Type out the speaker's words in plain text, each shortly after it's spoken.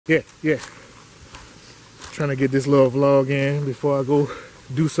Yeah. Trying to get this little vlog in before I go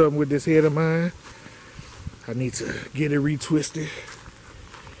do something with this head of mine. I need to get it retwisted.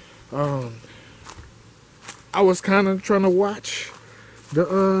 I was kind of trying to watch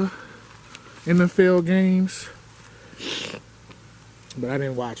the NFL games, but I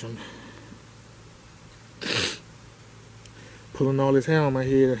didn't watch them. Pulling all this hair on my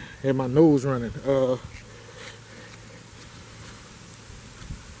head, had my nose running.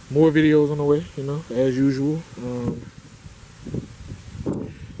 More videos on the way, you know, as usual.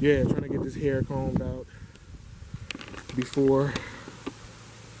 Yeah, trying to get this hair combed out before.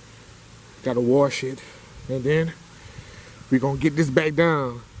 Gotta wash it, and then we gonna get this back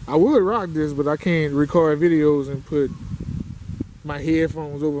down. I would rock this, but I can't record videos and put my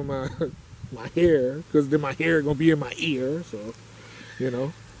headphones over my my hair, because then my hair gonna be in my ear. So, you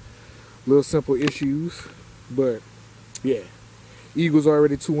know, little simple issues, but yeah. Eagles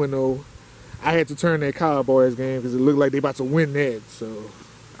already 2-0. I had to turn that Cowboys game because it looked like they about to win that. So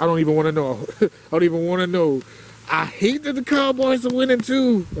I don't even want to know. I don't even want to know. I hate that the Cowboys are winning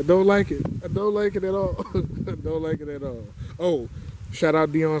too. I don't like it. I don't like it at all. I don't like it at all. Oh, shout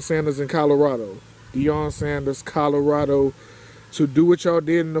out Deion Sanders in Colorado. Deion Sanders, Colorado, to do what y'all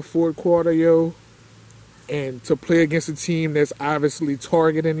did in the fourth quarter, yo, and to play against a team that's obviously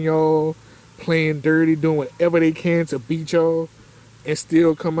targeting y'all, playing dirty, doing whatever they can to beat y'all, and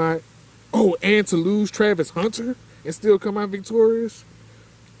still come out. Oh, and to lose Travis Hunter and still come out victorious.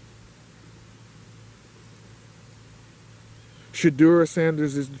 Shedeur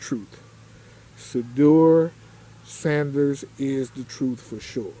Sanders is the truth. Shedeur Sanders is the truth for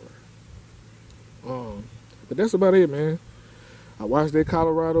sure. But that's about it, man. I watched that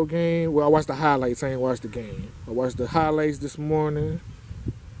Colorado game. Well, I watched the highlights. I ain't watched the game. I watched the highlights this morning.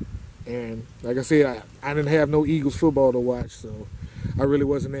 And like I said, I didn't have no Eagles football to watch, so I really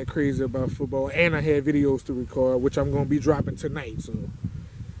wasn't that crazy about football. And I had videos to record, which I'm going to be dropping tonight. So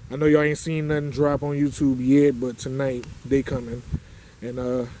I know y'all ain't seen nothing drop on YouTube yet, but tonight they coming.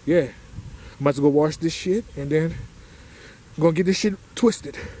 And yeah, I'm about to go watch this shit, and then I'm going to get this shit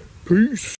twisted. Peace.